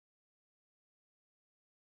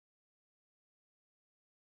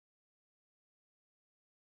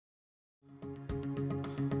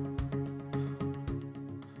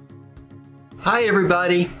Hi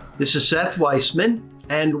everybody, this is Seth Weissman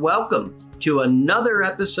and welcome to another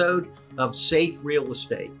episode of Safe Real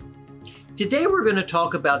Estate. Today we're going to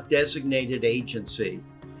talk about designated agency,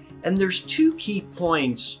 and there's two key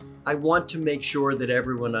points I want to make sure that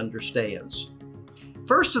everyone understands.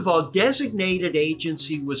 First of all, designated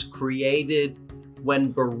agency was created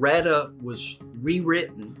when Beretta was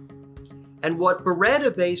rewritten. And what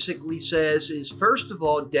Beretta basically says is, first of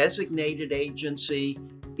all, designated agency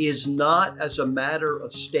is not, as a matter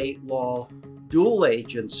of state law, dual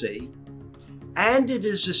agency, and it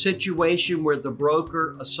is a situation where the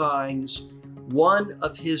broker assigns one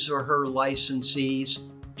of his or her licensees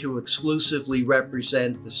to exclusively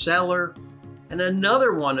represent the seller and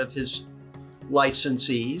another one of his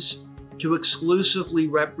licensees to exclusively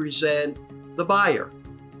represent the buyer.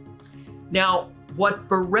 Now, what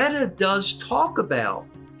Beretta does talk about,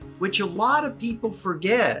 which a lot of people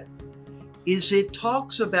forget, is it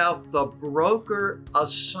talks about the broker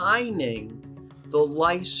assigning the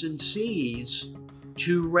licensees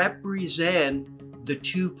to represent the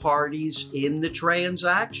two parties in the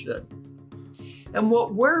transaction. And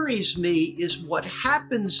what worries me is what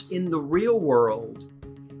happens in the real world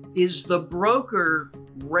is the broker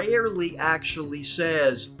rarely actually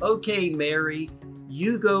says, okay, Mary,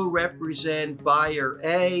 you go represent buyer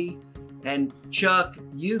A, and Chuck,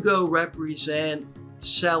 you go represent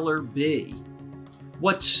seller B.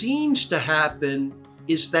 What seems to happen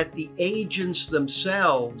is that the agents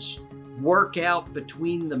themselves work out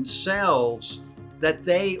between themselves that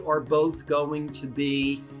they are both going to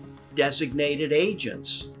be designated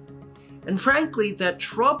agents. And frankly, that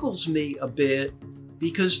troubles me a bit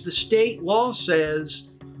because the state law says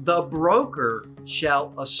the broker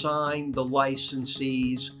shall assign the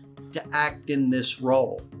licensees to act in this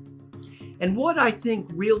role. And what I think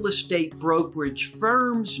real estate brokerage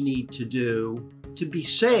firms need to do to be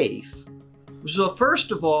safe, so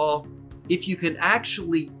first of all, if you can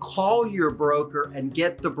actually call your broker and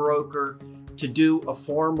get the broker to do a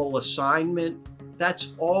formal assignment,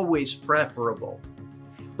 that's always preferable.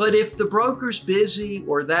 But if the broker's busy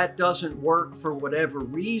or that doesn't work for whatever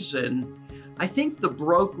reason, I think the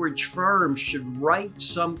brokerage firm should write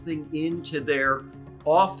something into their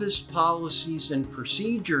Office Policies and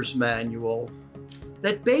Procedures Manual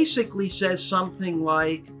that basically says something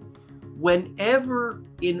like, whenever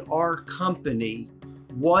in our company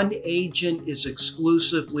one agent is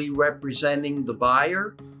exclusively representing the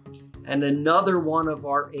buyer and another one of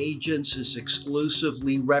our agents is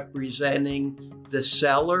exclusively representing the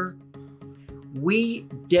seller, we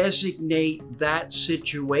designate that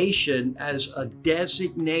situation as a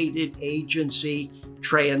designated agency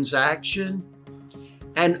transaction.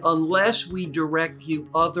 And unless we direct you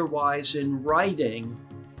otherwise in writing,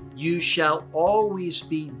 you shall always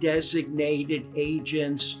be designated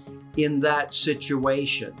agents in that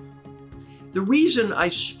situation. The reason I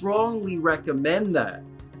strongly recommend that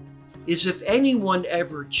is if anyone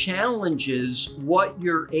ever challenges what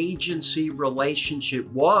your agency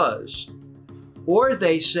relationship was, or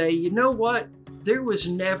they say, you know what, there was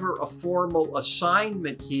never a formal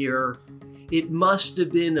assignment here, it must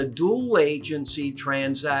have been a dual agency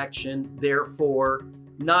transaction, therefore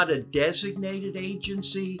not a designated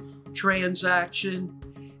agency transaction.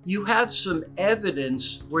 You have some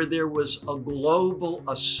evidence where there was a global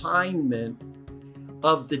assignment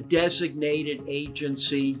of the designated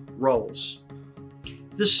agency roles.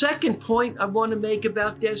 The second point I want to make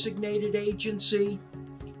about designated agency,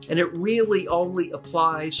 and it really only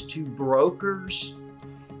applies to brokers,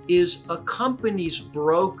 is a company's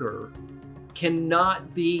broker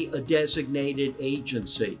cannot be a designated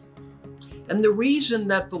agency. And the reason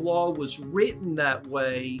that the law was written that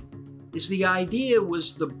way is the idea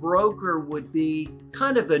was the broker would be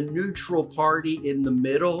kind of a neutral party in the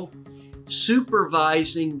middle,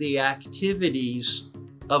 supervising the activities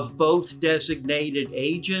of both designated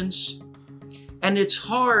agents. And it's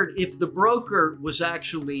hard if the broker was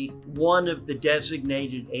actually one of the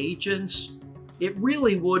designated agents. It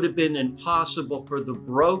really would have been impossible for the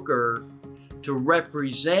broker to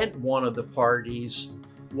represent one of the parties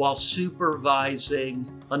while supervising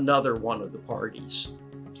another one of the parties.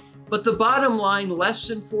 But the bottom line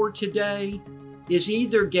lesson for today is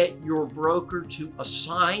either get your broker to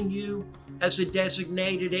assign you as a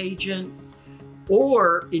designated agent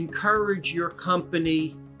or encourage your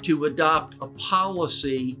company to adopt a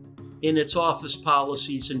policy in its Office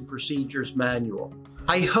Policies and Procedures Manual.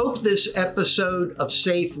 I hope this episode of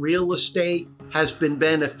Safe Real Estate has been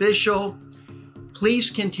beneficial. Please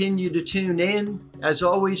continue to tune in. As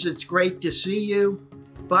always, it's great to see you.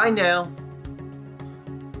 Bye now.